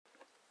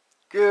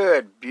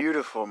Good,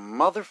 beautiful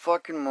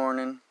motherfucking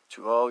morning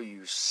to all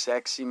you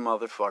sexy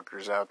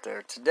motherfuckers out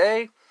there.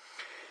 Today,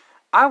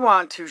 I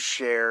want to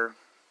share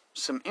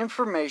some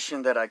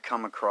information that I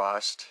come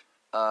across,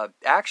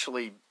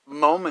 actually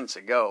moments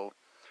ago,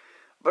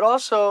 but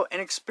also an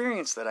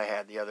experience that I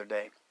had the other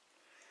day.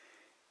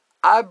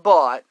 I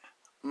bought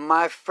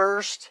my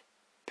first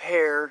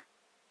pair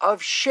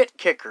of shit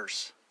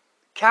kickers,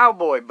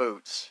 cowboy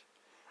boots.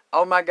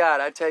 Oh my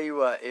God, I tell you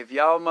what, if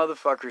y'all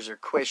motherfuckers are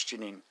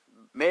questioning,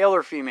 male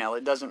or female,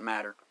 it doesn't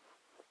matter.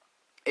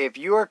 If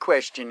you are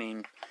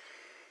questioning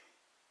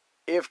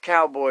if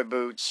cowboy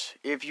boots,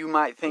 if you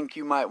might think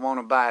you might want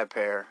to buy a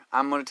pair,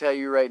 I'm going to tell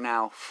you right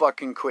now,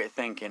 fucking quit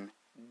thinking.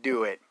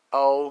 Do it.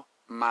 Oh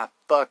my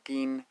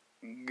fucking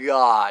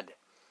God.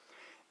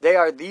 They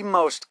are the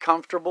most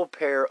comfortable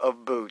pair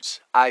of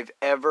boots I've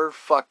ever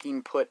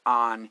fucking put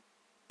on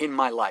in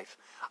my life.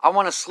 I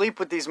want to sleep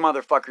with these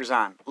motherfuckers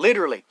on.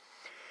 Literally.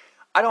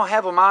 I don't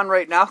have them on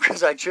right now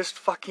because I just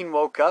fucking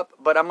woke up.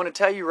 But I'm going to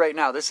tell you right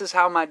now, this is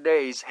how my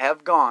days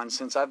have gone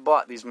since I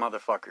bought these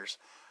motherfuckers.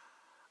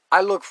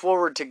 I look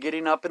forward to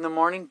getting up in the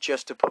morning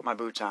just to put my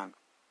boots on.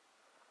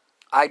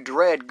 I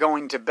dread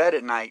going to bed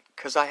at night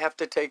because I have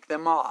to take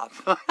them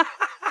off.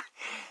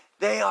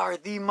 They are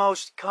the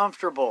most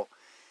comfortable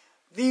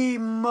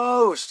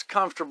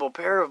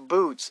pair of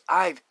boots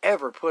I've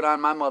ever put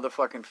on my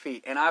motherfucking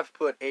feet. And I've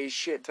put a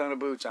shit ton of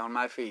boots on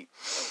my feet.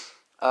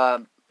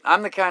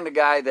 I'm the kind of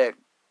guy that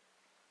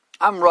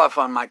I'm rough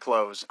on my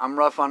clothes. I'm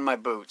rough on my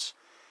boots.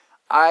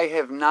 I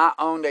have not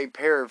owned a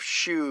pair of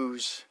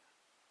shoes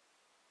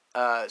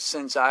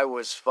since I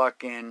was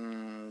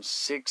fucking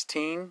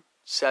 16,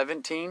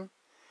 17.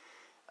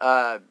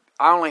 I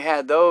only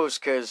had those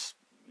because,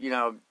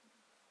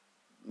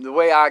 the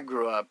way I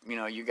grew up,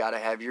 you got to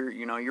have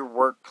your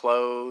work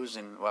clothes.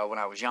 And, well, when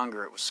I was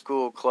younger, it was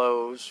school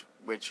clothes.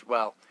 When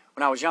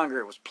I was younger,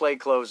 it was play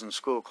clothes and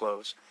school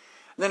clothes.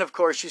 And then, of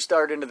course, you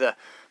start into the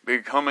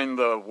becoming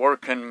the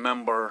working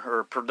member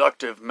or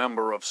productive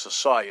member of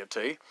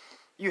society.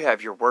 You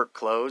have your work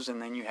clothes,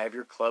 and then you have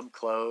your club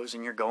clothes,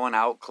 and your going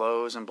out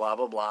clothes, and blah,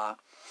 blah, blah.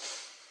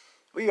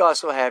 Well, you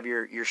also have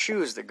your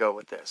shoes that go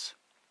with this.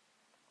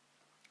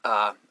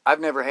 I've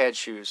never had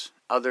shoes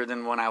other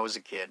than when I was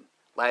a kid.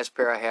 Last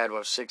pair I had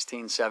was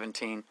 16,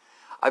 17.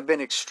 I've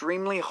been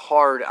extremely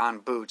hard on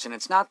boots, and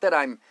it's not that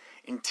I'm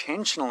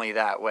intentionally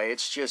that way.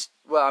 It's just,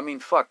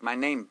 my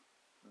name,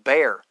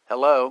 Bear.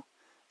 Hello.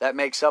 That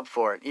makes up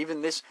for it.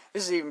 Even this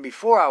is even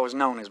before I was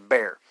known as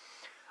Bear.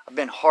 I've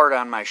been hard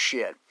on my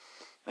shit.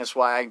 That's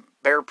why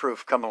Bear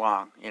Proof come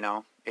along,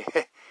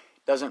 It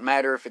doesn't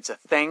matter if it's a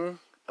thing,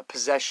 a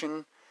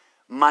possession,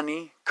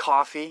 money,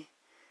 coffee,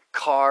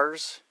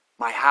 cars,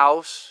 my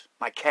house,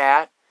 my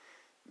cat,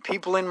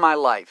 people in my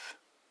life.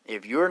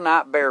 If you're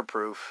not Bear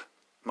Proof,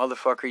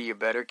 motherfucker, you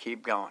better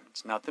keep going.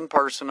 It's nothing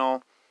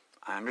personal.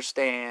 I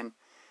understand.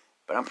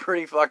 But I'm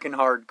pretty fucking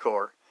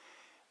hardcore.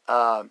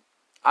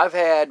 I've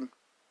had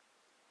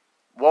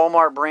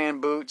Walmart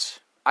brand boots.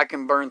 I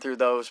can burn through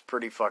those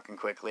pretty fucking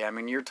quickly. I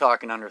mean, you're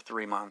talking under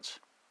 3 months.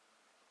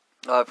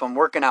 If I'm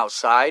working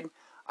outside,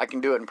 I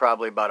can do it in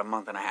probably about a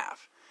month and a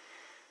half.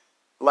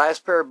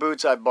 Last pair of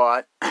boots I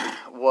bought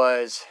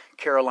was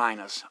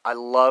Carolinas. I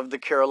love the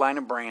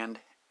Carolina brand.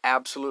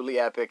 Absolutely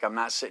epic. I'm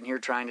not sitting here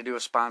trying to do a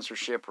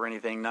sponsorship or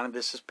anything. None of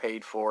this is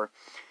paid for.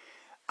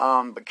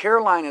 But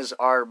Carolinas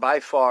are by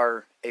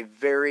far a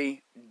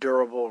very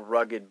durable,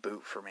 rugged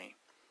boot for me.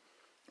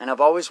 And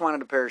I've always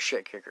wanted a pair of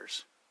shit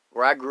kickers.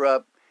 Where I grew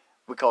up,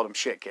 we called them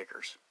shit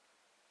kickers.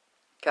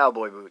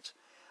 Cowboy boots.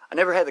 I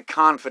never had the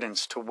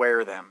confidence to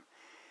wear them.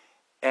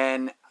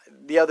 And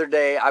the other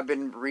day, I've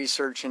been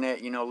researching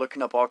it,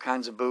 looking up all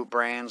kinds of boot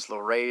brands.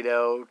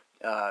 Laredo,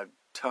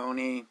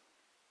 Tony,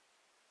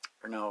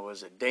 or no,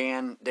 was it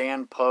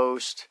Dan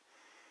Post,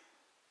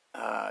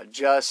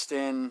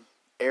 Justin,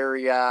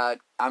 Ariat.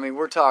 I mean,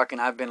 we're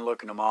talking, I've been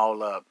looking them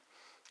all up.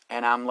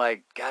 And I'm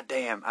like, God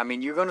damn. I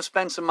mean, you're going to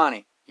spend some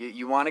money.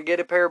 You want to get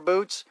a pair of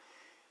boots?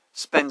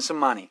 Spend some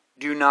money.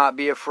 Do not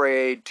be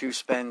afraid to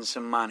spend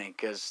some money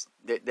because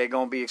they're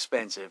going to be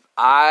expensive.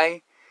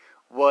 I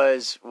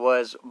was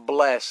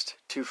blessed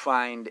to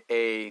find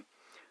a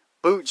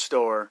boot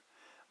store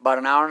about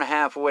an hour and a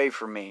half away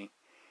from me.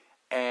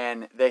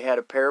 And they had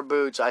a pair of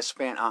boots. I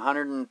spent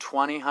 $120,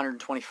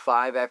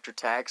 $125 after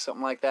tax,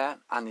 something like that,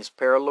 on this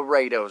pair of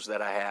Laredos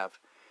that I have.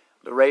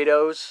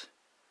 Laredos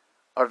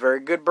are a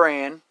very good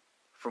brand.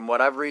 From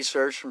what I've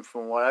researched and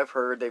from what I've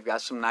heard, they've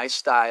got some nice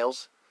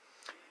styles.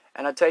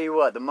 And I tell you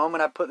what, the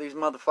moment I put these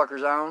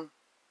motherfuckers on,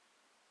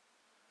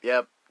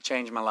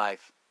 changed my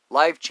life.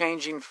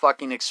 Life-changing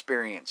fucking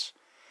experience.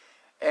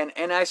 And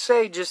I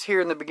say just here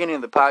in the beginning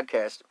of the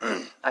podcast,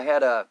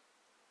 I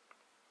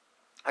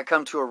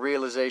come to a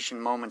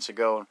realization moments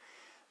ago.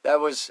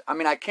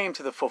 I came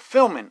to the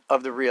fulfillment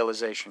of the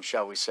realization,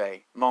 shall we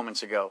say,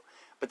 moments ago.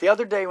 But the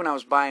other day when I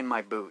was buying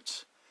my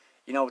boots,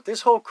 with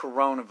this whole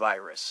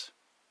coronavirus,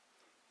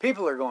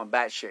 people are going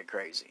batshit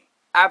crazy.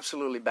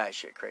 Absolutely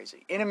batshit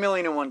crazy. In a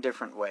million and one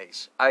different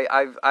ways.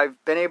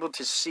 I've been able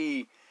to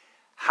see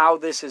how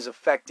this is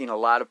affecting a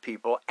lot of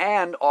people,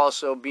 and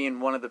also being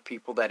one of the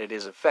people that it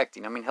is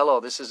affecting. I mean, hello,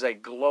 this is a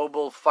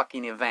global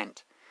fucking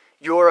event.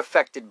 You're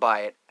affected by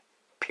it,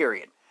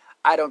 period.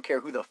 I don't care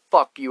who the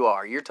fuck you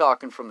are. You're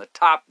talking from the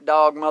top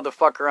dog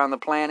motherfucker on the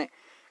planet,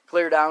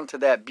 clear down to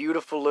that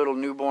beautiful little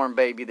newborn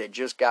baby that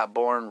just got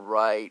born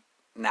right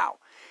now.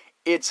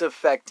 It's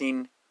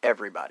affecting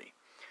everybody.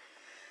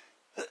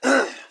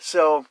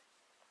 So,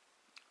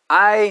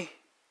 when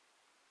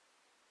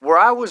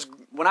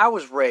I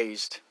was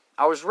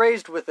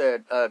raised with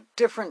a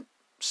different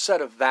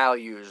set of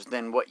values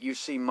than what you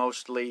see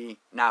mostly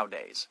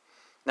nowadays.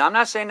 Now, I'm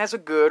not saying that's a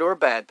good or a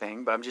bad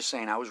thing, but I'm just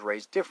saying I was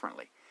raised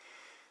differently.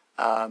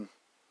 I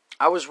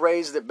was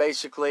raised that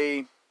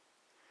basically,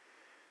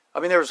 I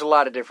mean, there was a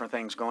lot of different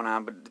things going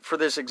on, but for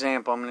this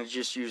example, I'm going to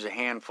just use a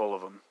handful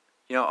of them.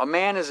 You know, a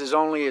man is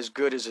only as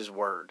good as his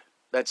word.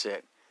 That's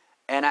it.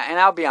 And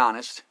I'll be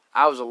honest,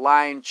 I was a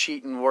lying,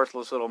 cheating,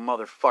 worthless little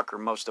motherfucker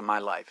most of my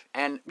life.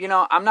 And, you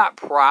know, I'm not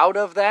proud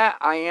of that.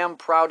 I am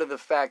proud of the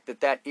fact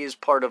that that is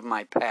part of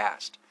my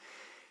past.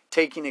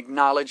 Taking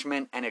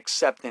acknowledgement and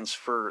acceptance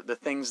for the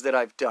things that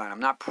I've done. I'm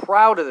not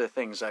proud of the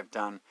things I've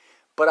done,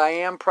 but I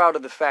am proud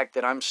of the fact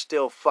that I'm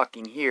still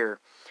fucking here,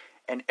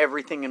 and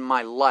everything in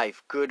my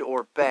life, good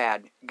or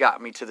bad,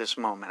 got me to this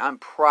moment. I'm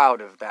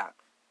proud of that.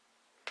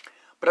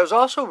 But I was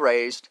also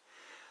raised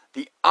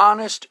the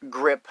honest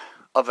grip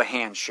of a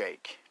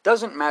handshake.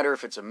 Doesn't matter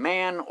if it's a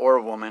man or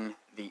a woman,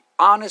 the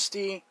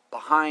honesty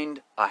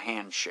behind a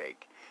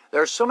handshake.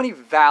 There are so many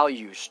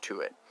values to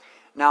it.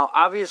 Now,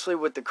 obviously,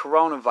 with the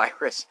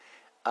coronavirus,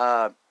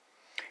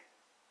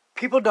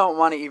 people don't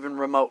want to even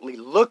remotely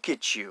look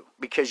at you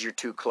because you're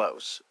too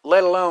close,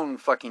 let alone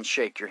fucking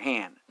shake your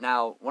hand.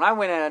 Now, when I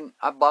went in,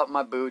 I bought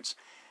my boots.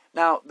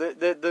 Now,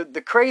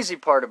 the crazy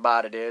part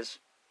about it is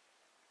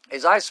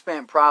I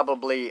spent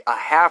probably a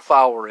half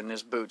hour in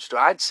this boot store.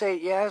 I'd say,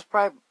 yeah, it's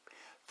probably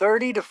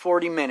 30 to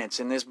 40 minutes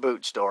in this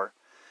boot store.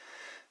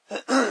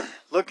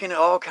 Looking at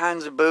all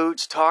kinds of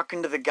boots,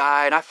 talking to the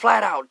guy, and I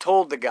flat out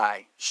told the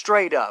guy,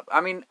 straight up.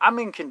 I mean, I'm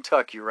in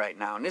Kentucky right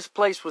now, and this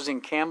place was in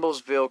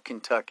Campbellsville,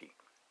 Kentucky.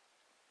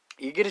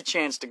 You get a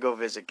chance to go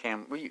visit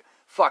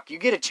you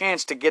get a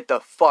chance to get the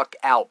fuck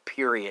out,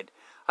 period.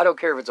 I don't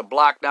care if it's a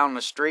block down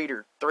the street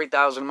or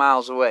 3,000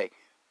 miles away.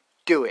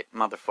 Do it,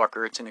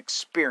 motherfucker. It's an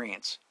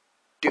experience.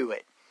 Do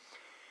it.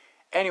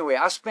 Anyway,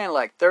 I spent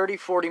like 30,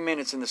 40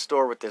 minutes in the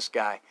store with this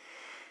guy.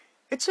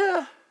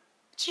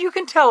 You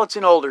can tell it's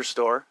an older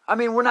store. I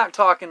mean, we're not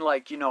talking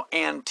like, you know,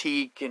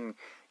 antique and,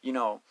 you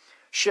know,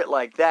 shit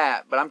like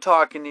that. But I'm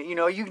talking, you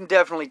know, you can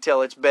definitely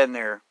tell it's been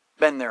there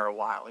a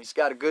while. He's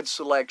got a good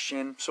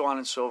selection, so on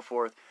and so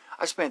forth.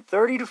 I spent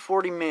 30 to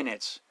 40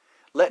 minutes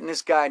letting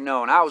this guy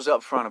know, and I was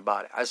upfront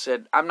about it. I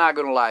said, I'm not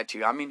going to lie to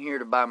you. I'm in here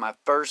to buy my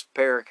first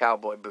pair of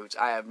cowboy boots.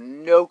 I have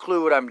no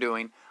clue what I'm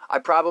doing. I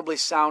probably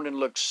sound and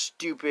look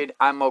stupid.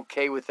 I'm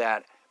okay with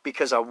that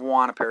because I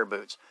want a pair of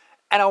boots.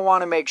 And I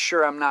want to make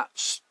sure I'm not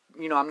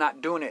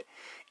doing it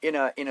in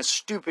a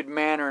stupid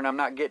manner, and I'm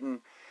not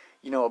getting,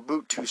 you know, a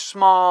boot too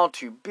small,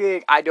 too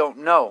big. I don't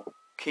know.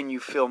 Can you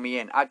fill me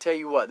in? I tell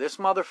you what, this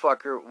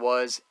motherfucker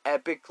was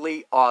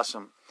epically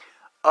awesome.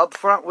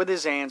 Upfront with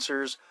his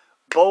answers,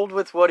 bold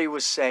with what he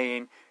was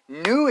saying,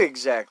 knew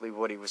exactly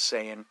what he was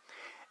saying.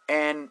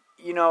 And,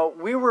 you know,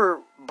 we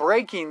were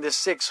breaking the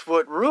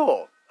 6-foot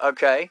rule,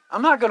 okay?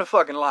 I'm not going to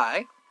fucking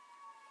lie.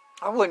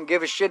 I wouldn't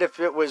give a shit if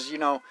it was, you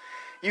know,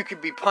 you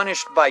could be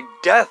punished by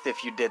death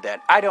if you did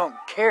that. I don't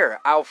care.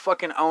 I'll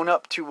fucking own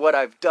up to what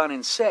I've done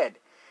and said.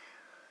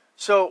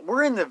 So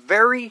we're in the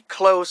very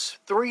close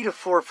 3 to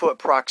 4 foot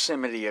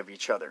proximity of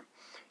each other.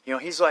 You know,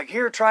 he's like,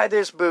 here, try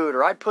this boot,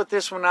 or I'd put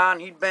this one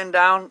on. He'd bend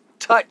down,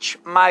 touch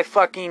my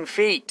fucking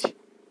feet.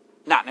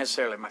 Not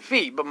necessarily my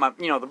feet, but my,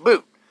 you know, the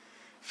boot.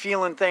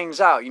 Feeling things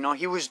out. You know,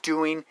 he was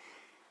doing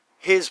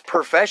his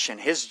profession,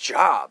 his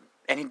job.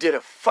 And he did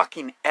a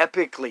fucking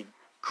epically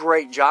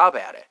great job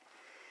at it.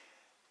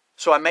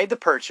 So I made the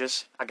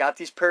purchase. I got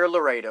these pair of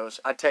Laredos.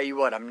 I tell you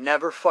what, I'm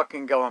never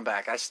fucking going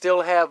back. I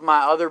still have my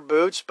other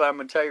boots, but I'm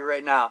going to tell you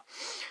right now,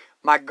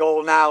 my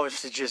goal now is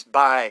to just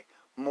buy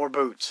more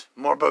boots,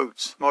 more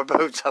boots, more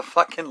boots. I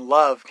fucking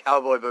love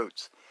cowboy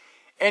boots.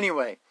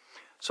 Anyway,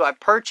 so I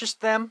purchased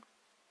them.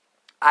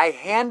 I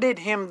handed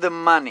him the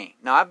money.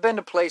 Now, I've been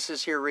to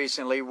places here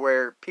recently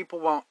where people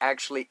won't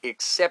actually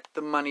accept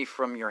the money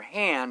from your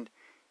hand.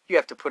 You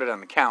have to put it on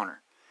the counter.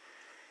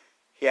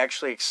 He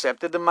actually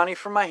accepted the money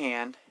from my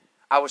hand.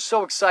 I was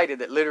so excited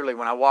that literally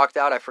when I walked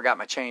out, I forgot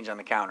my change on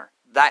the counter.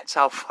 That's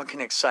how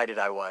fucking excited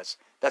I was.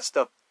 That's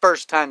the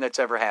first time that's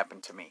ever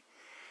happened to me.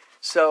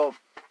 So,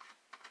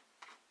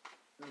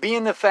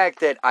 being the fact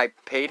that I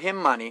paid him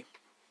money,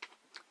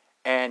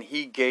 and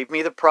he gave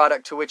me the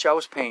product to which I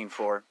was paying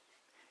for,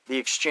 the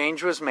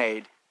exchange was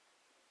made,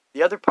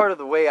 the other part of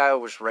the way I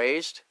was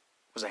raised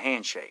was a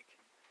handshake.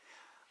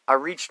 I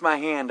reached my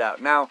hand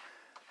out. Now,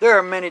 there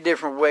are many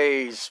different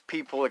ways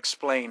people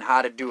explain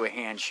how to do a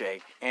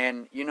handshake.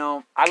 And, you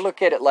know, I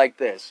look at it like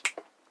this.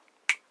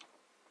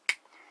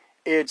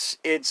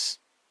 It's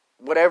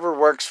whatever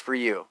works for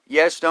you.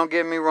 Yes, don't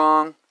get me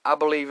wrong. I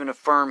believe in a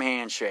firm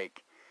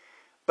handshake.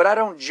 But I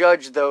don't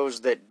judge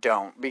those that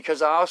don't,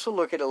 because I also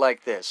look at it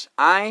like this.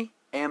 I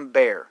am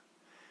Bear.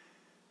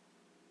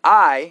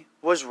 I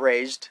was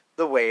raised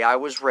the way I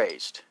was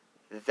raised.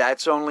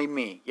 That's only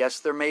me. Yes,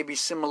 there may be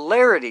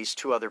similarities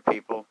to other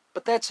people,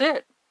 but that's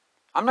it.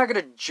 I'm not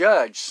going to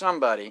judge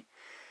somebody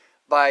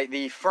by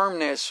the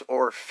firmness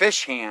or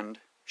fish hand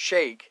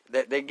shake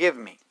that they give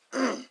me.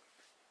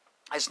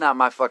 That's not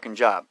my fucking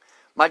job.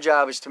 My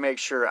job is to make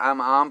sure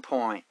I'm on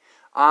point,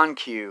 on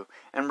cue,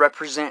 and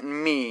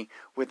representing me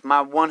with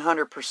my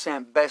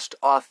 100% best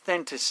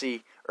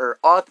authenticity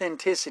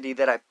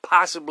that I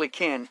possibly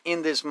can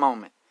in this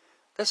moment.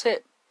 That's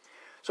it.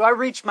 So I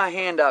reached my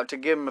hand out to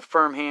give him a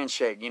firm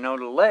handshake,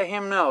 to let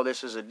him know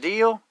this is a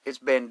deal. It's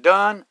been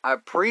done. I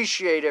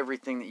appreciate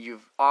everything that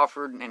you've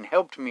offered and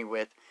helped me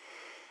with.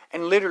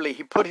 And literally,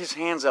 he put his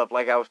hands up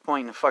like I was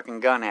pointing a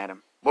fucking gun at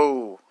him.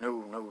 Whoa,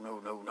 no.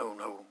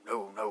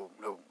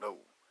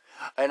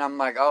 And I'm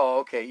like, oh,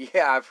 okay,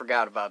 yeah, I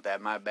forgot about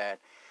that, my bad.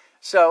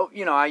 So,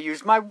 I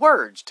used my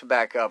words to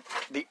back up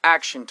the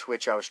action to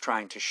which I was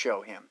trying to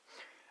show him.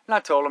 And I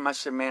told him, I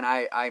said, man,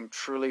 I'm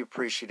truly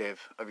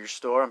appreciative of your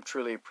store. I'm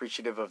truly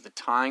appreciative of the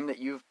time that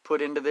you've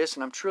put into this.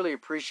 And I'm truly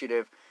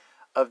appreciative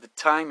of the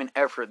time and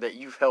effort that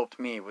you've helped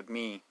me with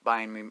me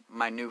buying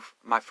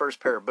my first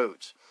pair of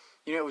boots.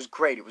 It was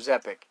great. It was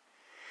epic.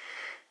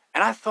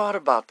 And I thought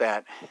about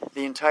that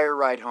the entire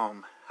ride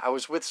home. I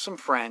was with some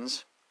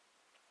friends.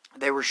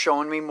 They were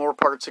showing me more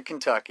parts of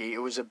Kentucky. It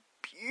was a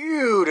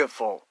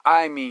beautiful,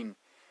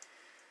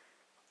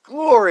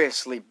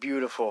 gloriously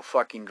beautiful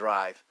fucking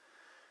drive.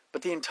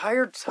 But the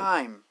entire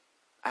time,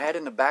 I had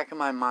in the back of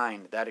my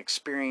mind that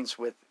experience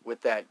with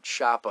that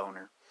shop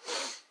owner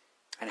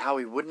and how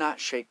he would not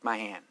shake my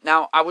hand.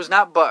 Now, I was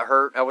not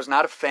butthurt. I was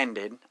not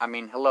offended.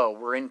 Hello,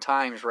 we're in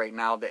times right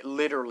now that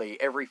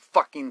literally every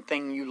fucking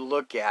thing you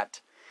look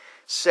at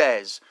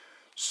says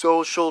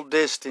social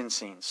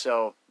distancing.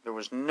 So there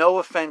was no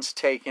offense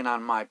taken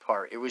on my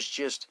part. It was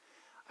just,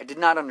 I did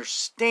not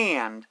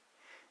understand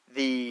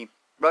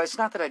well, it's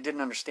not that I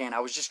didn't understand. I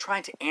was just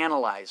trying to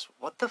analyze,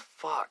 what the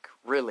fuck,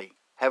 really,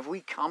 have we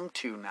come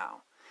to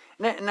now?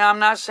 Now, I'm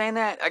not saying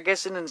that, I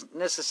guess it isn't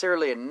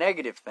necessarily a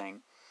negative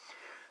thing.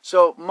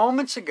 So,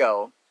 moments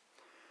ago,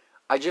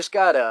 I just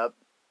got up,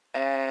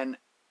 and,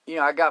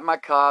 I got my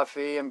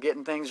coffee, I'm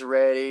getting things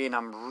ready, and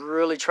I'm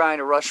really trying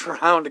to rush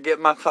around to get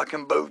my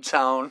fucking boots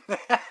on.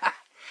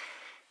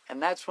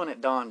 And that's when it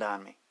dawned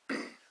on me.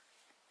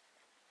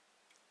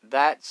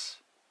 That's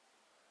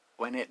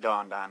when it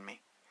dawned on me.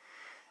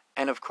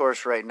 And of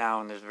course, right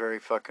now, in this very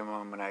fucking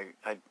moment, I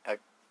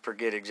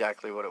forget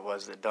exactly what it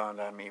was that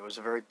dawned on me. It was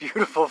a very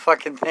beautiful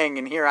fucking thing,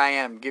 and here I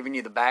am giving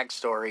you the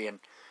backstory, and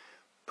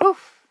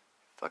poof,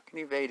 fucking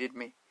evaded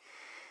me.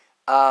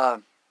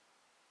 About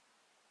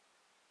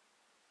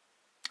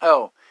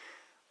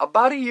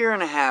a year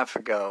and a half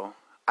ago,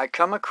 I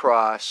come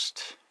across,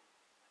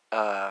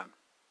 I'm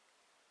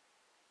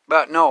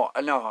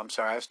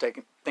sorry, I was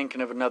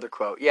thinking of another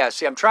quote. Yeah,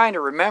 see, I'm trying to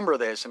remember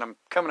this, and I'm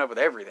coming up with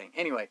everything.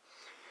 Anyway.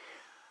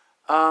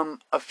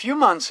 A few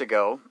months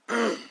ago,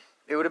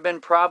 it would have been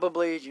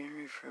probably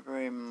January,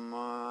 February,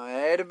 March.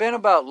 It would have been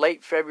about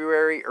late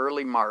February,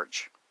 early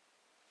March.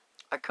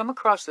 I come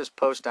across this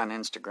post on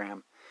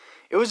Instagram.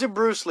 It was a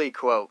Bruce Lee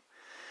quote.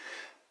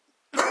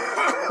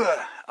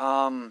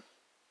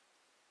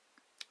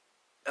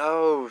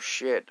 Oh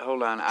shit,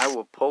 hold on. I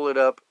will pull it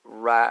up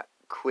right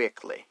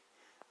quickly.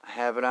 I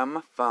have it on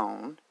my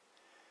phone.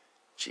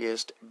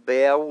 Just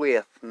bear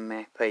with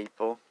me,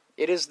 people.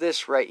 It is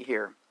this right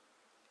here.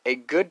 A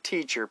good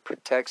teacher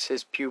protects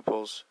his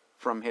pupils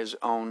from his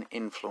own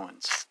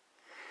influence.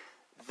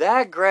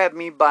 That grabbed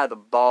me by the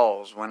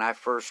balls when I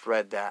first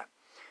read that.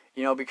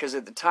 Because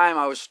at the time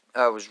I was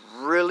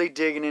really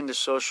digging into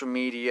social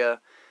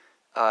media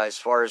as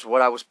far as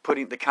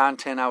the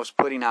content I was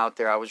putting out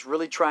there. I was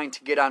really trying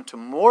to get onto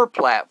more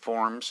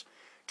platforms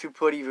to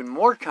put even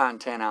more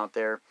content out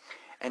there.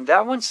 And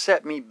that one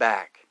set me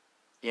back,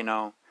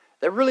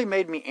 That really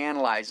made me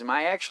analyze. Am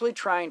I actually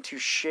trying to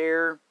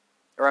share...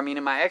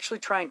 am I actually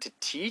trying to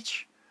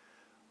teach?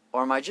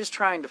 Or am I just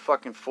trying to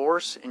fucking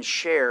force and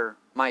share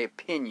my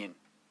opinion?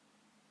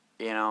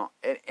 And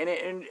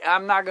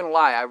I'm not going to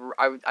lie.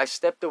 I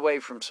stepped away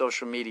from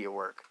social media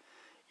work.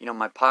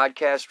 My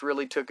podcast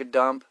really took a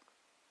dump.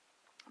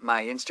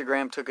 My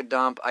Instagram took a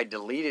dump. I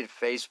deleted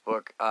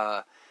Facebook.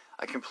 I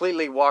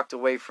completely walked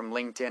away from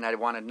LinkedIn. I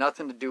wanted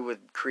nothing to do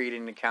with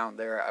creating an account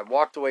there. I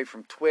walked away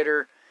from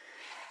Twitter.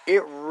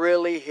 It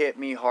really hit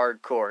me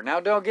hardcore. Now,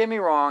 don't get me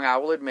wrong. I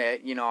will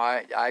admit,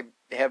 I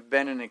have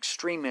been an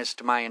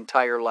extremist my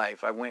entire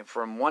life. I went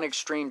from one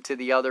extreme to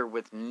the other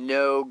with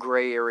no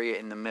gray area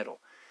in the middle.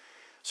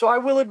 So I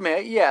will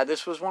admit, yeah,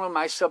 this was one of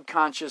my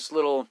subconscious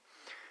little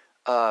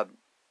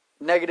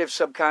negative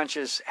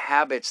subconscious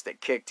habits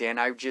that kicked in.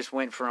 I just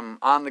went from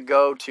on the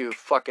go to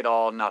fuck it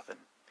all, nothing.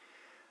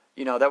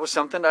 That was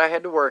something that I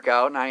had to work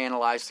out, and I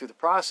analyzed through the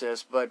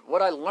process. But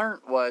what I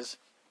learned was,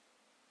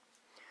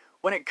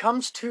 when it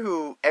comes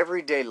to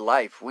everyday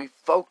life, we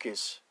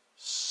focus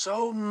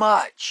so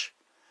much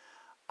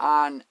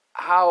on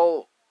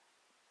how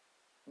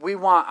we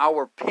want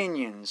our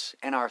opinions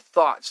and our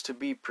thoughts to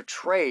be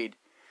portrayed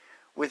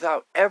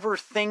without ever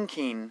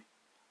thinking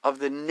of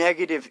the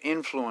negative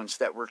influence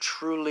that we're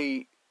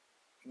truly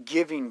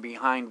giving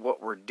behind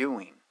what we're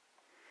doing.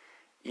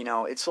 You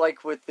know, it's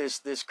like with this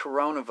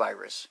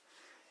coronavirus.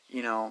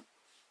 You know,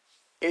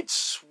 it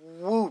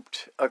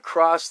swooped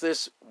across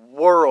this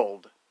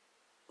world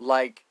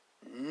like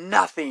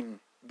nothing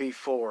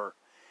before.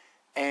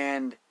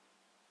 And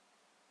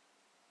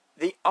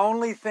the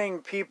only thing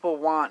people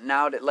want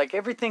now, like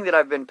everything that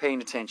I've been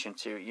paying attention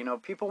to, you know,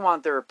 people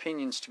want their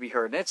opinions to be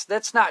heard. And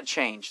that's not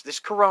changed. This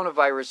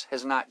coronavirus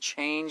has not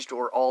changed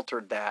or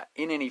altered that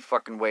in any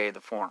fucking way or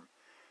the form.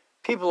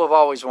 People have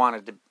always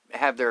wanted to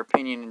have their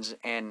opinions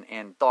and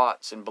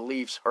thoughts and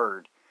beliefs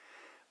heard.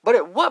 But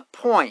at what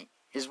point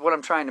is what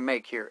I'm trying to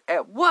make here?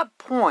 At what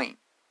point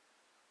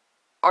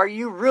are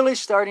you really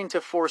starting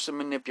to force a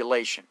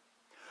manipulation?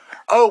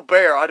 Oh,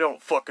 Bear, I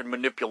don't fucking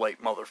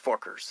manipulate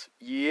motherfuckers.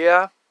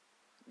 Yeah,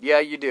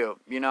 you do.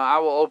 You know, I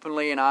will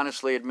openly and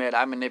honestly admit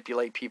I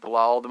manipulate people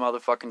all the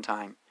motherfucking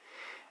time.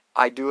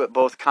 I do it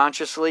both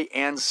consciously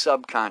and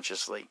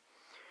subconsciously.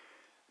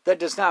 That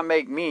does not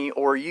make me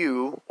or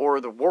you or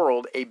the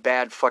world a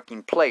bad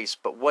fucking place.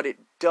 But what it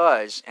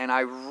does, and I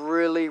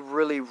really,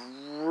 really,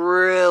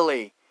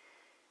 really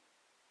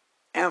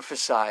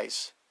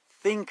emphasize,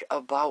 think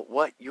about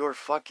what you're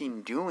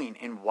fucking doing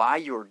and why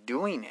you're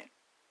doing it.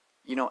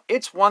 You know,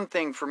 it's one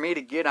thing for me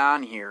to get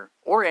on here,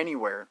 or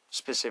anywhere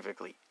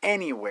specifically,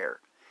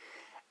 anywhere,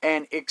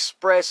 and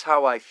express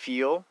how I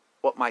feel,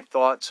 what my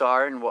thoughts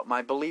are, and what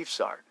my beliefs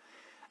are.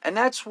 And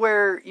that's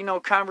where, you know,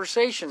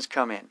 conversations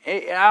come in.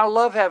 And I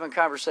love having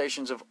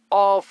conversations of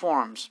all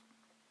forms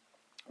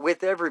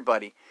with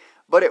everybody.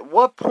 But at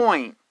what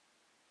point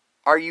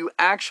are you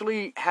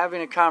actually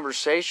having a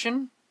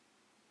conversation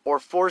or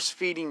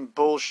force-feeding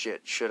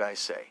bullshit, should I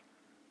say?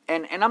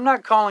 And I'm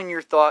not calling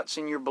your thoughts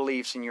and your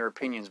beliefs and your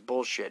opinions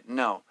bullshit,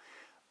 no.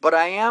 But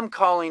I am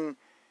calling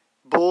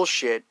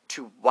bullshit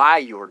to why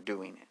you're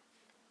doing it.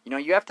 You know,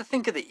 you have to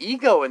think of the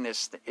ego in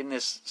this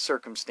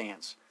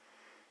circumstance.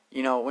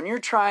 You know, when you're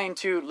trying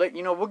to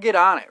we'll get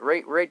on it,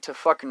 right to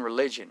fucking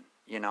religion,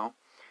 you know.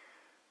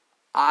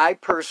 I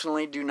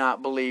personally do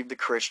not believe the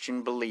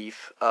Christian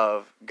belief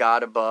of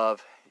God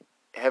above,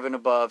 heaven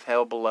above,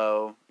 hell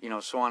below, you know,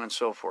 so on and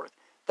so forth.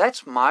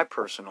 That's my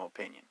personal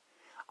opinion.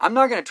 I'm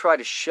not going to try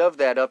to shove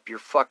that up your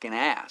fucking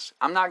ass.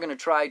 I'm not going to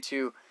try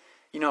to,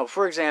 you know,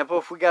 for example,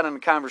 if we got in a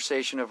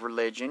conversation of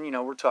religion, you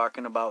know, we're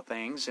talking about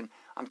things and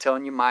I'm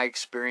telling you my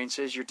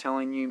experiences, you're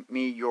telling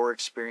me your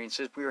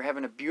experiences. We were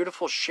having a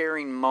beautiful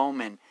sharing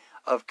moment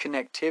of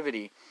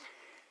connectivity.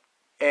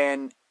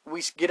 And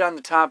we get on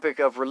the topic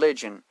of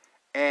religion.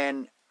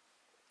 And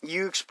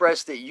you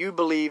express that you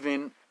believe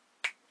in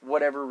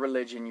whatever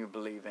religion you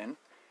believe in.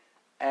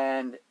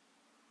 And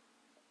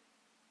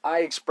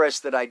I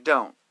express that I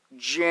don't.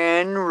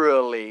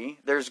 Generally,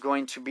 there's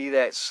going to be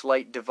that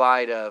slight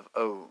divide of,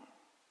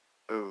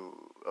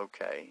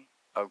 okay.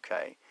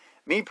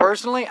 Me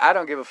personally, I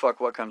don't give a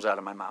fuck what comes out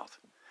of my mouth.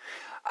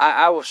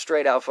 I will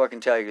straight out fucking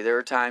tell you, there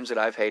are times that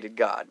I've hated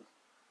God.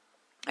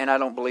 And I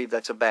don't believe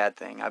that's a bad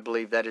thing. I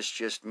believe that is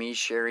just me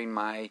sharing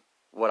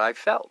what I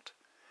felt.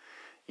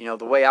 You know,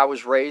 the way I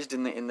was raised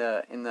in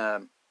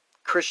the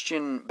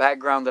Christian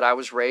background that I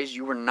was raised,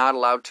 you were not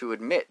allowed to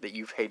admit that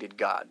you've hated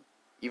God.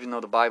 Even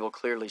though the Bible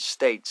clearly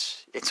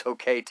states it's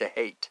okay to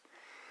hate.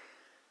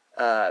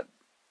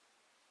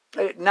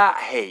 Not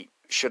hate,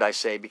 should I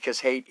say,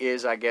 because hate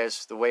is, I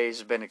guess, the way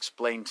it's been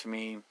explained to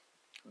me,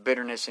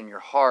 bitterness in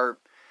your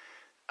heart.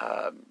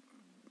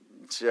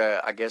 It's,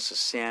 I guess, a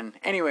sin.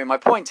 Anyway, my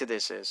point to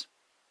this is,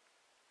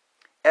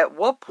 at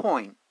what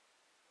point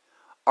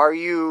are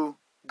you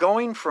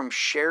going from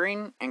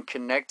sharing and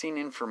connecting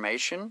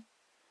information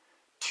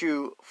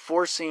to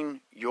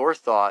forcing your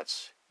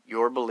thoughts,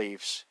 your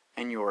beliefs,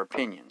 and your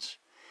opinions?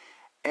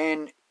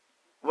 And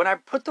when I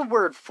put the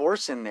word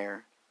force in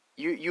there,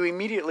 you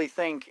immediately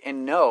think,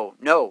 and no,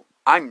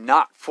 I'm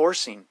not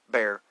forcing,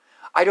 Bear.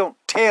 I don't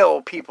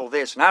tell people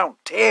this, and I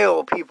don't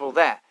tell people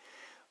that.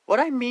 What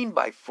I mean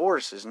by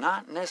force is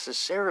not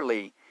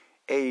necessarily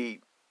a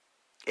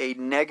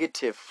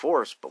negative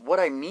force, but what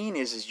I mean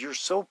is you're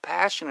so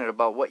passionate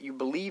about what you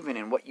believe in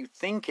and what you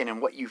think in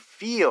and what you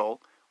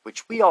feel,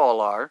 which we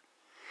all are,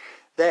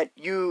 that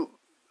you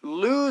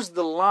lose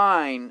the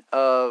line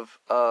of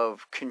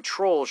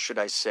control, should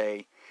I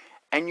say,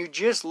 and you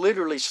just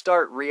literally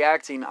start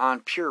reacting on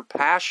pure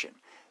passion.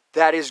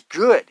 That is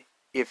good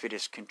if it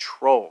is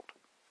controlled.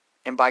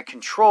 And by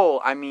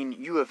control, I mean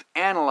you have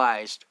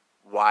analyzed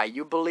why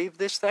you believe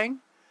this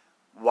thing,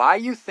 why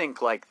you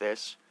think like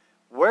this,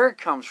 where it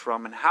comes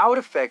from, and how it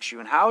affects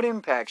you, and how it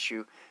impacts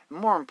you. And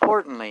more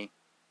importantly,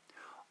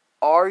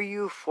 are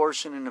you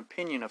forcing an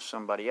opinion of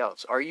somebody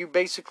else? Are you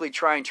basically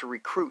trying to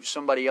recruit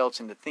somebody else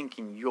into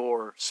thinking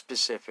your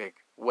specific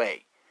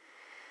way?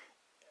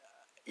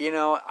 You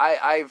know,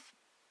 I've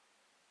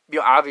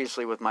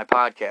obviously with my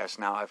podcast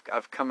now,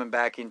 I've coming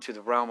back into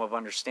the realm of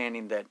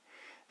understanding that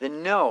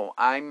no,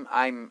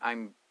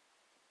 I'm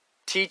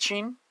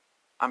teaching,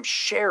 I'm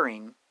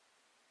sharing,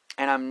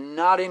 and I'm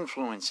not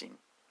influencing.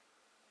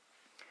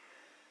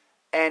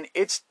 And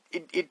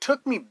it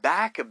took me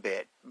back a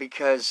bit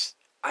because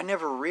I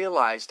never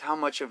realized how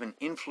much of an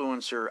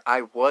influencer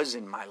I was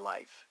in my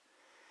life.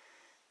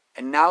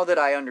 And now that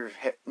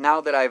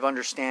I've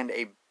understand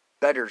a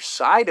better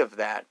side of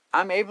that,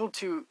 I'm able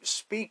to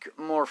speak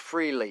more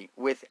freely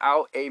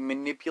without a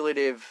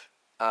manipulative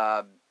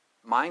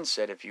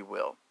mindset, if you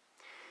will.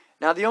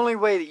 Now, the only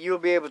way that you'll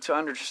be able to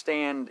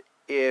understand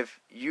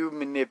if you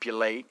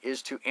manipulate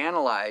is to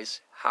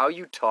analyze how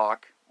you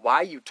talk,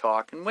 why you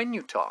talk, and when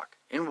you talk,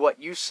 and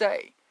what you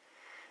say.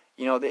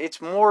 You know,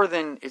 it's more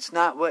than, it's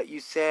not what you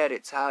said,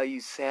 it's how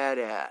you said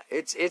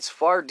it. It's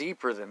far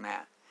deeper than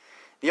that.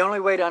 The only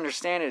way to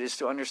understand it is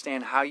to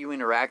understand how you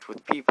interact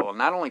with people.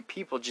 Not only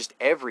people, just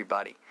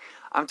everybody.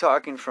 I'm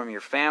talking from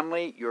your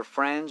family, your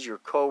friends, your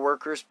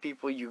coworkers,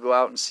 people you go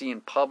out and see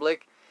in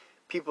public,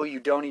 people you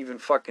don't even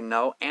fucking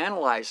know.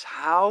 Analyze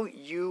how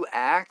you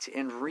act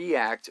and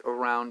react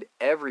around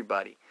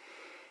everybody.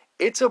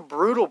 It's a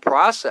brutal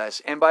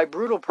process. And by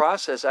brutal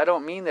process, I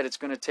don't mean that it's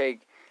going to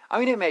take, I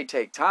mean, it may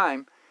take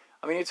time.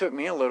 I mean, it took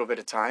me a little bit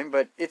of time,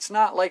 but it's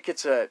not like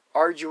it's a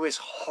arduous,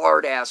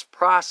 hard-ass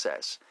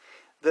process.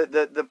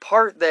 The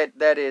part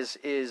that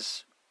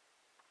is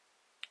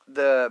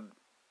the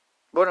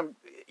what I'm,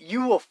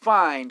 you will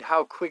find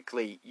how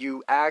quickly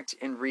you act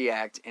and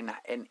react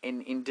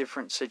in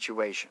different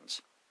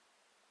situations,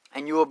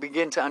 and you will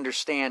begin to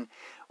understand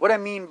what I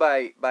mean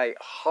by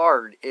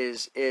hard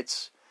is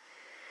it's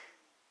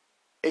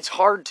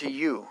hard to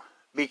you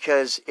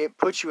because it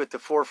puts you at the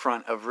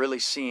forefront of really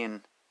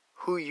seeing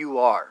who you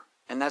are.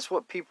 And that's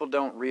what people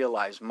don't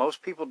realize.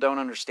 Most people don't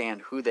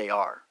understand who they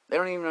are. They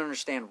don't even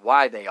understand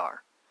why they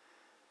are.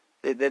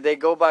 They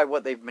go by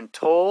what they've been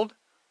told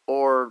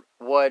or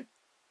what,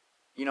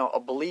 you know, a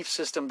belief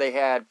system they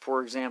had,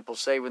 for example,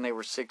 say when they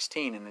were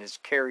 16 and is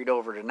carried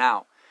over to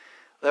now.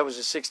 That was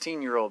a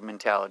 16-year-old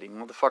mentality.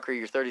 Motherfucker,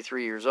 you're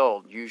 33 years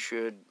old. You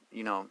should,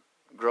 you know,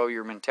 grow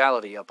your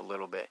mentality up a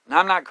little bit. And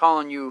I'm not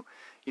calling you,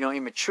 you know,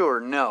 immature,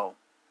 no.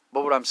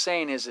 But what I'm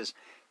saying is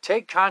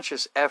take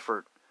conscious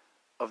effort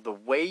of the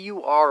way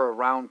you are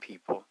around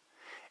people.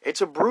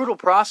 It's a brutal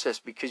process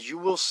because you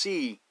will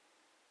see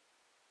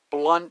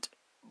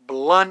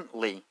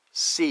bluntly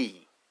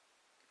see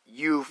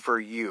you for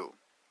you.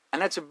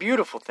 And that's a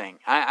beautiful thing.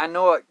 I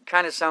know it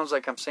kind of sounds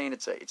like I'm saying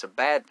it's a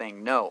bad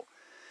thing. No.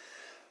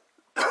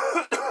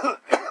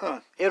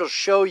 It'll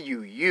show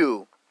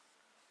you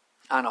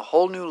on a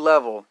whole new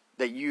level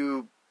that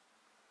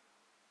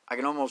I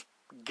can almost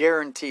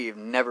guarantee you've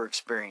never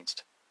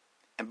experienced.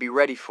 And be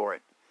ready for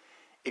it.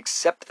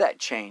 Accept that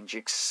change.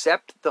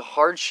 Accept the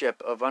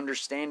hardship of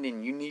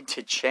understanding you need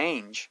to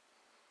change.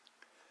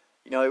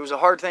 You know, it was a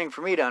hard thing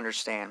for me to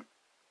understand.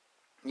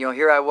 You know,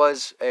 here I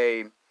was,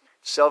 a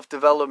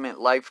self-development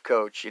life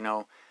coach, you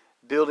know,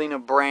 building a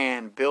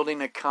brand,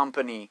 building a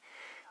company,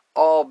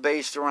 all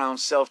based around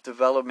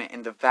self-development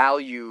and the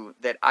value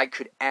that I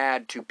could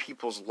add to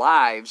people's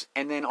lives.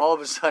 And then all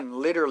of a sudden,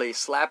 literally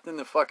slapped in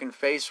the fucking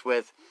face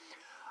with,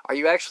 are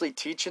you actually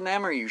teaching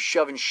them or are you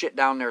shoving shit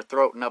down their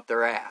throat and up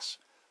their ass?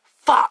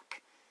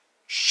 Fuck.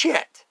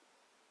 Shit.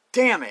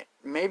 Damn it.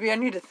 Maybe I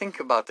need to think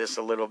about this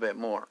a little bit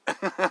more.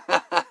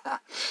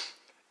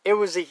 It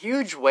was a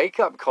huge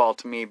wake-up call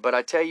to me, but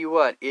I tell you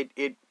what,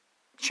 it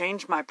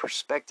changed my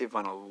perspective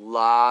on a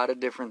lot of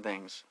different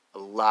things. A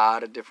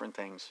lot of different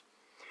things.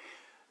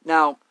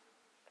 Now,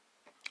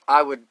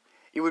 it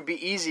would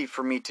be easy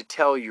for me to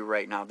tell you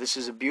right now, this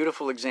is a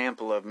beautiful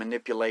example of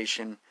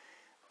manipulation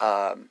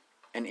and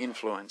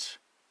influence.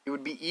 It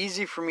would be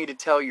easy for me to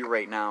tell you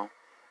right now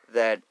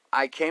that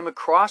I came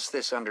across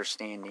this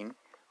understanding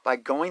by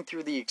going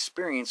through the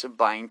experience of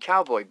buying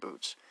cowboy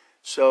boots.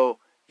 So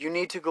you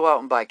need to go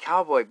out and buy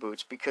cowboy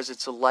boots because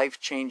it's a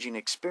life-changing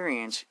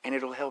experience and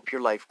it'll help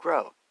your life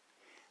grow.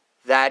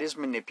 That is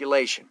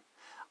manipulation.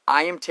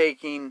 I am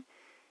taking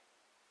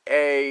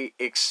a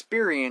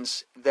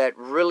experience that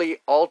really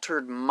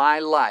altered my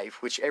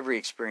life, which every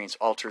experience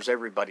alters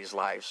everybody's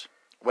lives.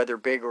 Whether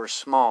big or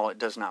small, it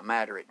does not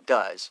matter. It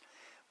does.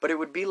 But it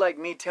would be like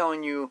me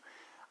telling you,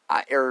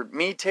 or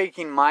me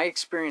taking my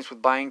experience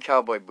with buying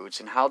cowboy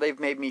boots and how they've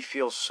made me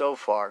feel so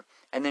far,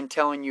 and then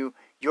telling you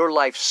your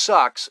life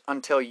sucks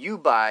until you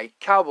buy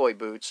cowboy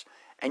boots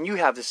and you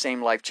have the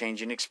same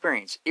life-changing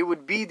experience. It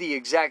would be the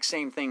exact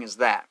same thing as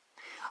that.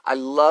 I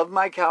love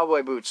my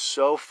cowboy boots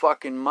so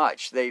fucking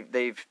much.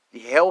 They've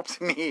helped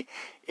me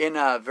in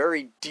a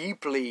very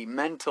deeply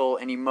mental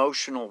and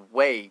emotional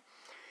way.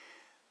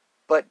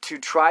 But to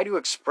try to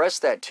express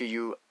that to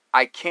you,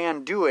 I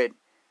can do it.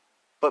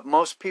 But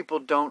most people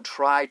don't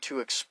try to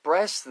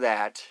express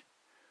that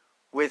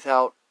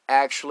without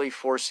actually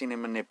forcing a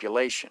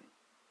manipulation.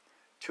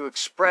 To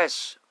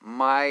express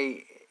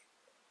my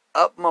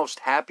utmost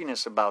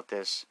happiness about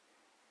this,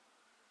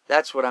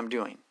 that's what I'm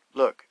doing.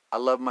 Look, I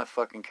love my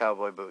fucking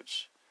cowboy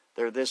boots.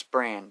 They're this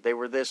brand. They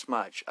were this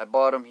much. I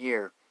bought them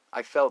here.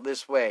 I felt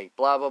this way.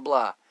 Blah, blah,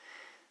 blah.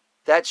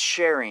 That's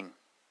sharing.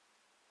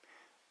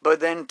 But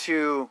then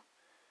to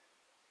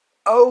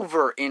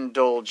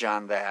overindulge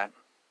on that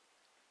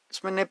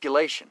It's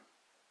manipulation.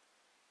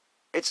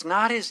 It's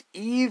not as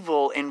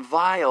evil and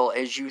vile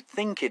as you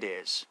think it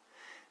is.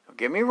 Don't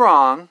get me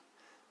wrong,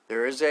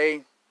 there is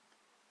a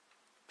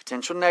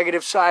potential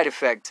negative side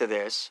effect to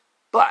this,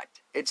 but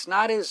it's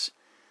not as,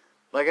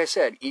 like I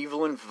said,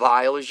 evil and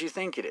vile as you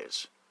think it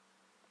is.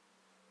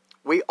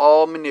 We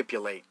all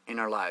manipulate in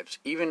our lives.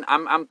 Even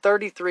I'm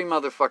 33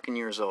 motherfucking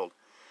years old.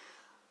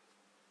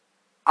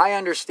 I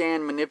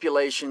understand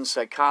manipulation,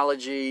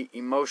 psychology,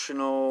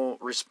 emotional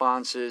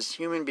responses,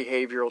 human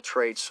behavioral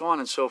traits, so on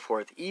and so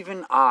forth.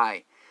 Even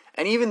I,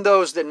 and even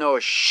those that know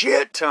a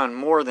shit ton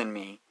more than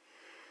me,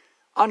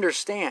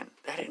 understand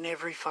that in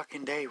every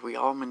fucking day we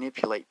all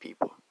manipulate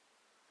people.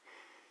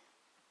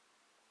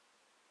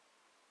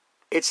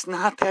 It's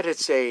not that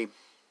it's a...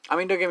 I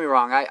mean, don't get me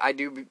wrong, I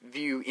do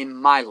view in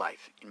my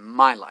life,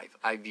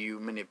 I view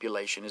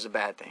manipulation as a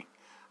bad thing.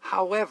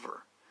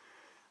 However,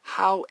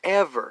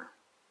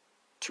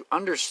 to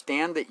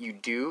understand that you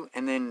do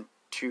and then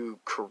to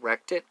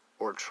correct it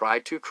or try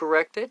to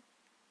correct it,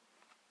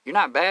 you're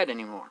not bad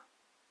anymore.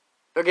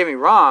 Don't get me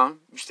wrong,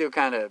 you're still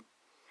kind of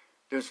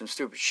doing some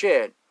stupid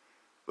shit,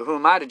 but who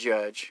am I to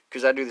judge?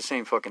 Because I do the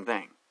same fucking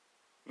thing.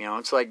 You know,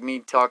 it's like me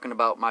talking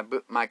about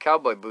my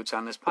cowboy boots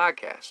on this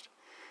podcast.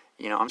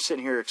 You know, I'm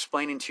sitting here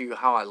explaining to you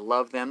how I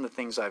love them, the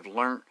things I've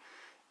learned,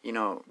 you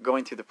know,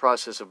 going through the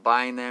process of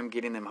buying them,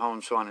 getting them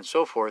home, so on and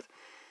so forth.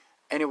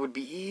 And it would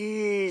be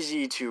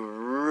easy to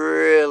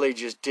really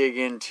just dig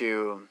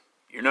into,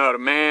 you're not a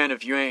man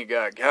if you ain't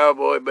got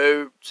cowboy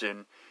boots,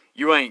 and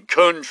you ain't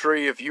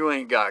country if you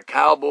ain't got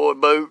cowboy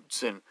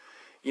boots, and,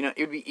 you know,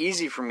 it would be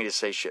easy for me to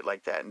say shit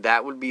like that, and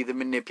that would be the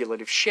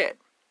manipulative shit.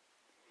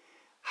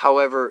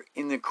 However,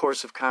 in the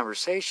course of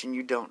conversation,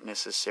 you don't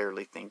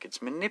necessarily think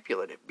it's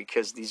manipulative,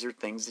 because these are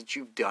things that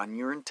you've done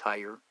your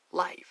entire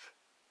life.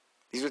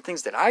 These are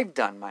things that I've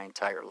done my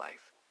entire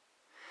life.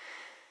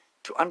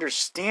 To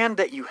understand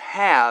that you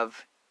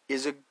have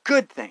is a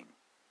good thing,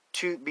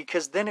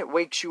 because then it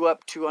wakes you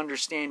up to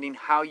understanding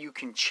how you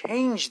can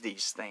change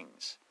these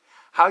things,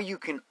 how you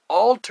can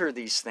alter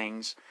these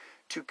things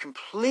to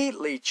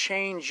completely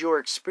change your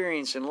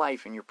experience in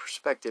life and your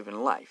perspective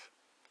in life.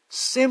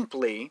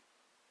 Simply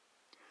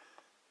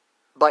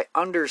by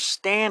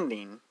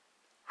understanding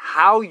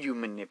how you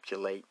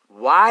manipulate,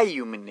 why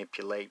you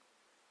manipulate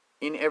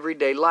in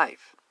everyday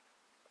life.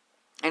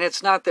 And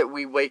it's not that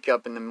we wake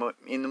up in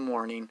the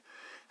morning,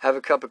 have a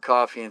cup of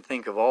coffee, and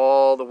think of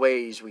all the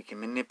ways we can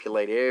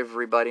manipulate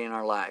everybody in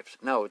our lives.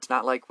 No, it's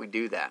not like we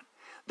do that.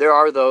 There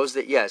are those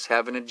that, yes,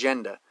 have an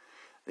agenda.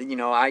 You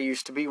know, I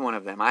used to be one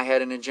of them. I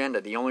had an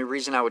agenda. The only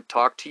reason I would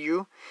talk to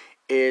you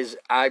is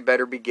I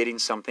better be getting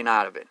something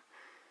out of it.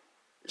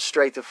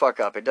 Straight the fuck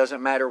up. It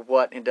doesn't matter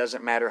what, it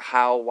doesn't matter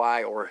how,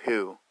 why, or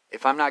who.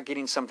 If I'm not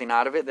getting something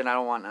out of it, then I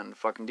don't want nothing to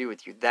fucking do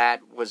with you. That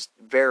was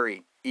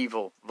very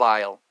evil,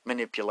 vile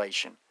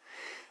manipulation.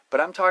 But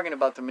I'm talking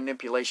about the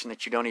manipulation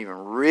that you don't even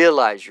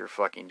realize you're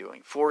fucking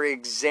doing. For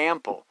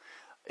example,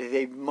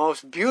 the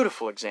most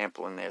beautiful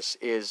example in this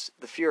is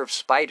the fear of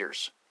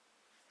spiders.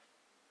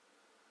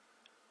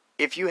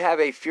 If you have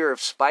a fear of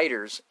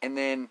spiders and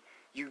then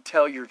you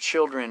tell your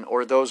children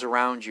or those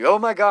around you, oh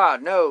my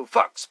God, no,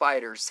 fuck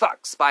spiders,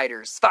 fuck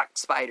spiders, fuck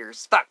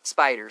spiders, fuck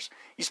spiders.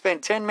 You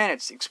spend 10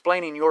 minutes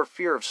explaining your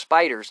fear of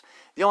spiders.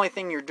 The only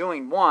thing you're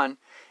doing, one,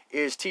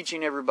 is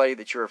teaching everybody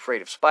that you're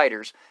afraid of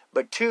spiders.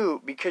 But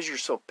two, because you're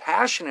so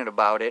passionate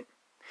about it,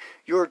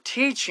 you're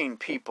teaching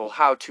people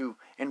how to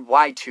and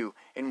why to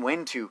and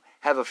when to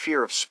have a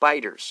fear of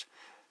spiders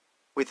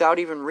without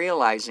even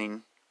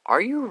realizing,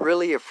 are you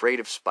really afraid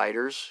of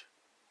spiders?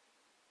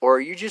 Or are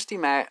you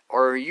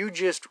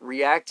just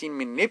reacting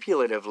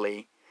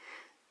manipulatively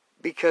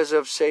because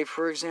of, say,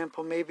 for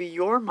example, maybe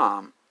your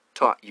mom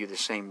taught you the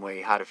same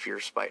way how to fear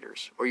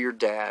spiders, or your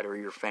dad, or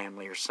your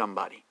family, or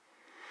somebody.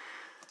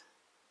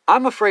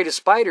 I'm afraid of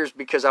spiders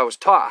because I was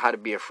taught how to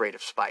be afraid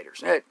of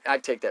spiders. I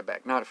take that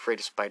back. Not afraid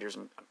of spiders.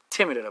 I'm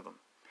timid of them.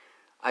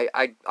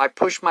 I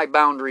push my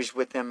boundaries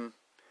with them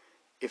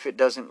if it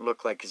doesn't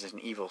look like it's an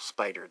evil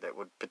spider that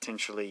would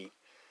potentially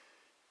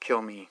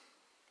kill me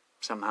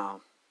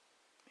somehow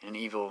in an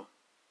evil,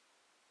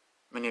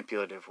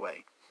 manipulative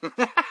way.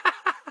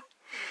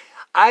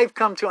 I've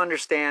come to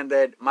understand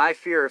that my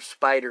fear of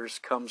spiders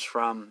comes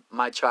from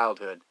my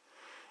childhood.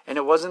 And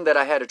it wasn't that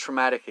I had a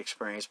traumatic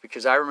experience,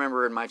 because I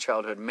remember in my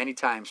childhood many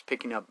times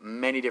picking up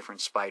many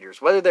different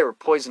spiders. Whether they were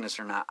poisonous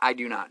or not, I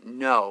do not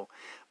know.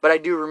 But I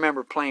do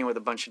remember playing with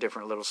a bunch of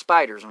different little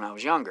spiders when I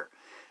was younger.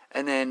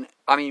 And then,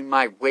 I mean,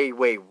 my way,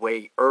 way,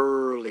 way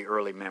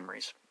early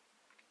memories.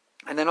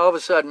 And then all of a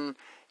sudden,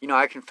 you know,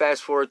 I can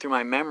fast forward through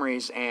my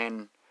memories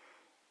and,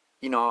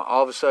 you know,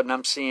 all of a sudden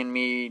I'm seeing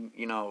me,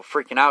 you know,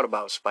 freaking out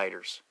about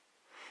spiders.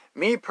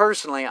 Me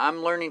personally,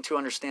 I'm learning to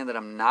understand that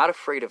I'm not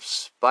afraid of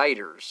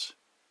spiders,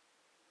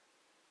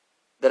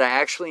 that I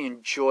actually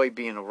enjoy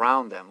being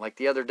around them. Like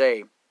the other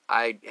day,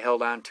 I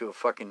held on to a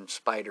fucking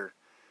spider.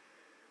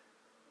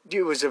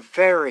 Dude, it was a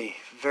very,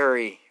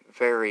 very,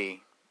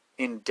 very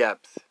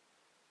in-depth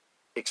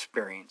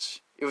experience.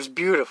 It was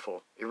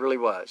beautiful. It really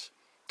was.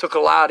 Took a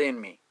lot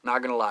in me.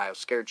 Not gonna lie, I was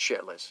scared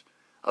shitless.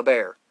 A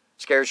bear.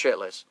 Scared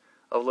shitless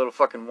of a little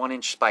fucking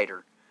 1-inch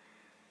spider.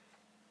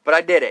 But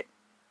I did it.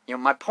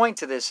 My point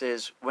to this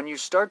is, when you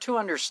start to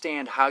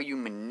understand how you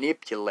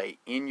manipulate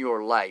in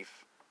your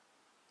life,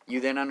 you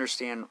then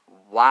understand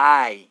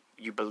why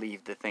you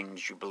believe the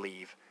things you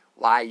believe,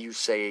 why you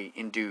say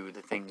and do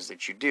the things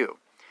that you do.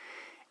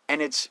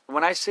 And it's,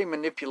 when I say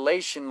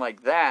manipulation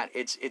like that,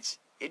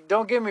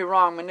 don't get me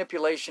wrong,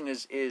 manipulation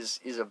is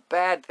a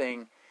bad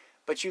thing,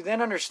 but you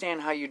then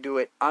understand how you do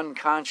it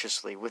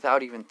unconsciously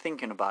without even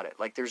thinking about it.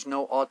 Like, there's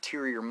no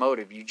ulterior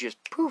motive. You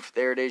just, poof,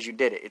 there it is, you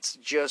did it. It's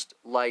just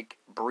like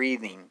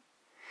breathing.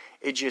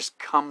 It just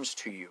comes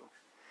to you.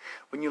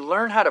 When you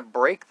learn how to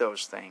break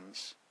those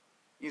things,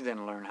 you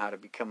then learn how to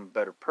become a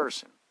better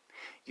person.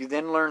 You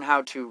then learn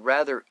how to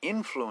rather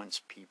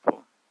influence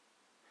people,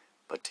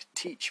 but to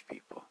teach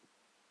people.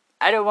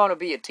 I don't want to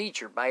be a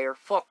teacher, Bear.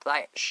 Fuck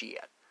that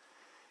shit.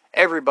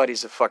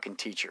 Everybody's a fucking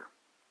teacher.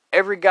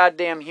 Every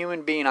goddamn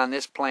human being on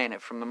this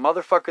planet, from the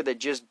motherfucker that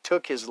just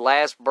took his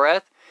last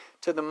breath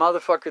to the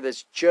motherfucker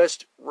that's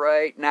just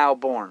right now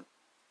born.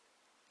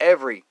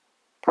 Every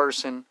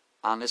person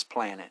on this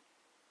planet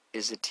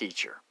is a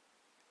teacher.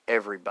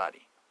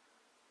 Everybody.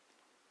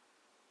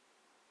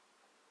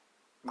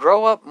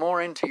 Grow up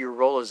more into your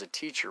role as a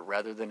teacher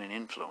rather than an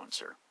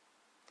influencer.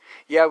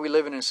 Yeah, we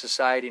live in a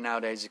society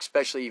nowadays,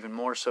 especially even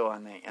more so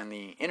on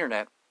the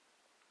internet.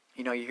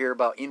 You hear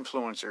about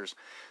influencers,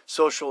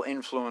 social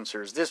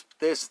influencers,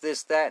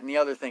 this, that, and the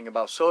other thing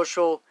about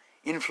social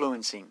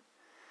influencing.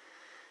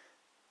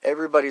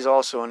 Everybody's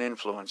also an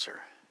influencer.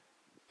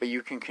 But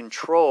you can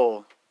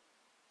control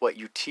what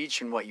you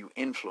teach and what you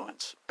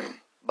influence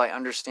by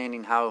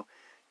understanding how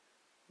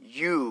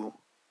you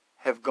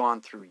have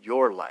gone through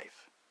your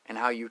life and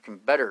how you can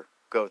better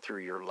go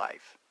through your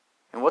life.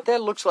 And what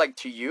that looks like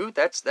to you,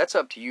 that's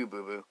up to you,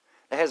 boo-boo.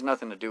 That has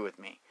nothing to do with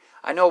me.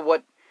 I know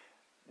what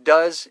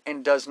does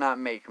and does not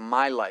make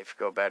my life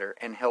go better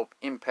and help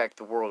impact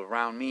the world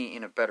around me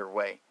in a better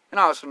way. And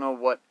I also know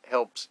what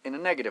helps in a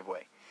negative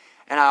way.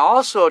 And I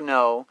also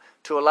know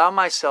to allow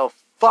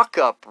myself fuck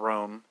up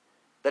room,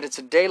 that it's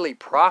a daily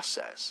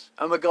process.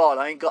 Oh my God,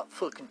 I ain't got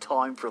fucking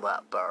time for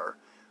that, Bear.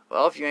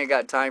 Well, if you ain't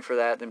got time for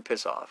that, then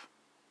piss off.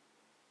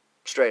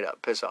 Straight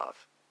up, piss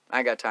off. I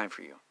ain't got time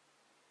for you.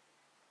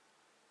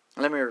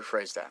 Let me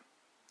rephrase that.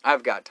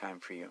 I've got time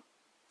for you.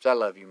 Because I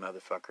love you,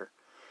 motherfucker.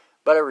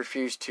 But I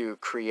refuse to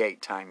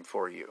create time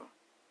for you.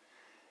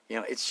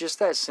 It's just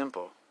that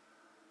simple.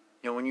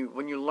 When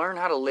you learn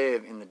how to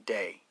live in the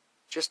day,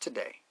 just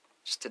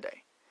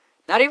today,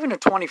 not even a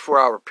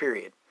 24-hour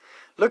period.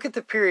 Look at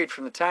the period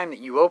from the time that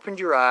you opened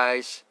your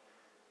eyes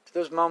to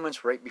those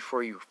moments right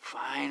before you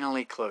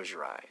finally close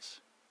your eyes.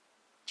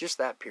 Just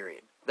that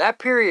period. That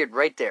period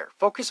right there.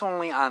 Focus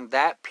only on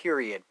that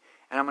period.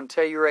 And I'm going to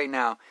tell you right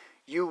now,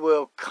 you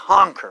will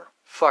conquer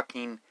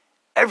fucking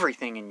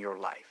everything in your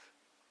life.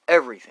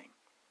 Everything.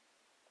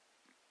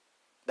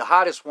 The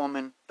hottest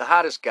woman, the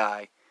hottest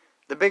guy,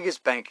 the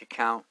biggest bank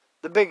account,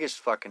 the biggest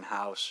fucking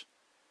house,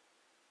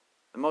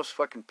 the most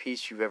fucking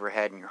peace you've ever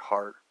had in your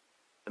heart,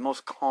 the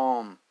most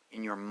calm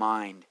in your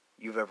mind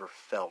you've ever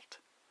felt.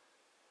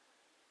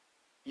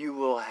 You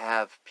will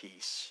have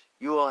peace.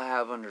 You will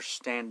have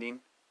understanding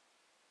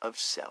of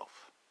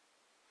self.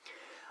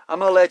 I'm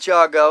going to let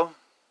y'all go.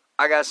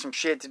 I got some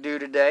shit to do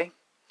today.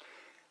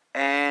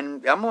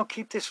 And I'm going to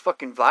keep this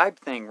fucking vibe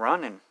thing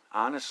running,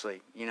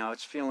 honestly.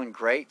 It's feeling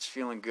great. It's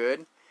feeling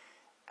good.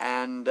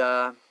 And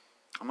I'm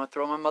going to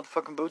throw my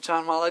motherfucking boots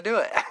on while I do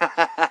it.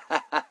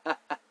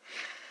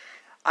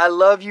 I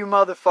love you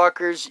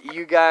motherfuckers.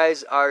 You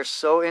guys are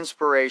so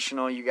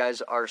inspirational. You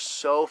guys are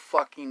so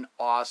fucking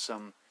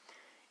awesome.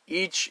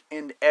 Each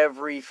and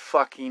every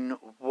fucking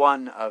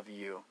one of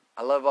you.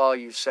 I love all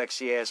you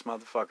sexy ass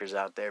motherfuckers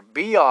out there.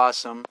 Be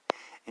awesome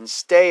and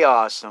stay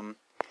awesome.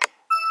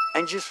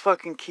 And just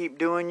fucking keep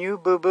doing you,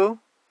 boo-boo.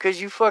 Because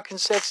you fucking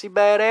sexy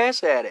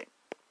badass at it.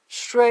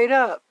 Straight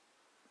up.